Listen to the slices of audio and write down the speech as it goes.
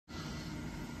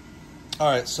All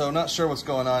right, so not sure what's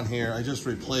going on here. I just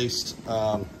replaced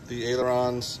the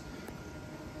ailerons.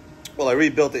 Well, I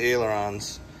rebuilt the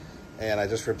ailerons, and I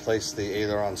just replaced the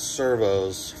aileron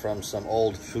servos from some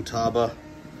old Futaba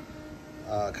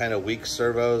kind of weak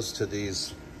servos to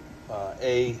these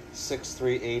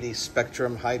A6380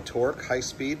 Spektrum high torque, high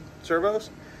speed servos.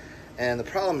 And the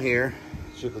problem here,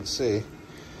 as you can see,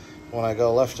 when I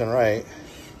go left and right,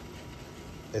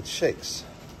 it shakes.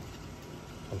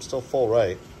 I'm still full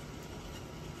right.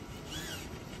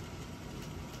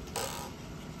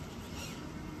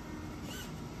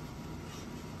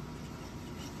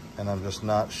 And I'm just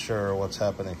not sure what's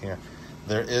happening here.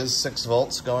 There is 6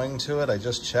 volts going to it. I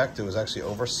just checked, it was actually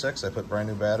over 6. I put brand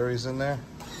new batteries in there.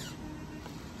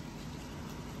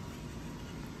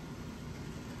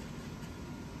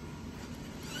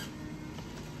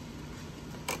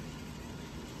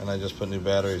 And I just put new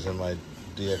batteries in my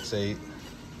DX8.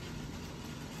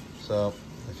 So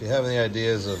if you have any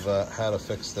ideas of how to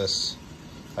fix this,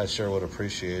 I sure would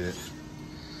appreciate it.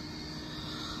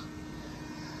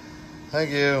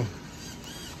 Thank you.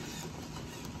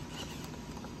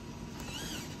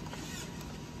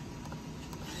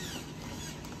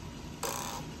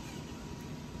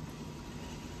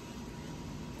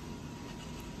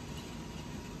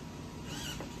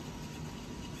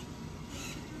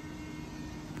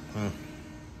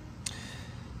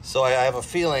 So I have a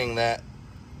feeling that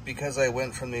because I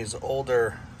went from these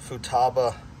older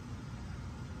Futaba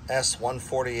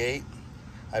S148,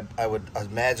 I would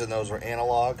imagine those were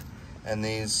analog, and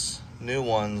these new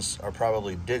ones are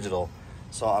probably digital.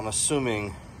 So I'm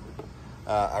assuming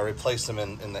I replaced them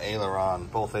in the aileron,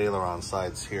 both aileron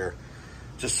sides here,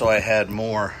 just so I had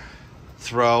more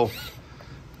throw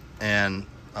and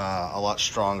a lot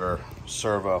stronger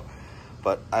servo.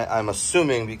 But I'm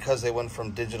assuming because they went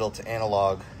from digital to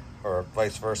analog, or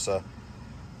vice versa,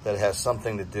 that it has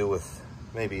something to do with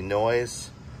maybe noise.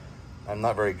 I'm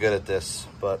not very good at this,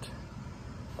 but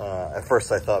at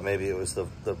first I thought maybe it was the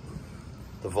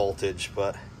voltage,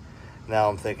 but now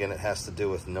I'm thinking it has to do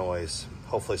with noise.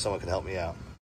 Hopefully someone can help me out.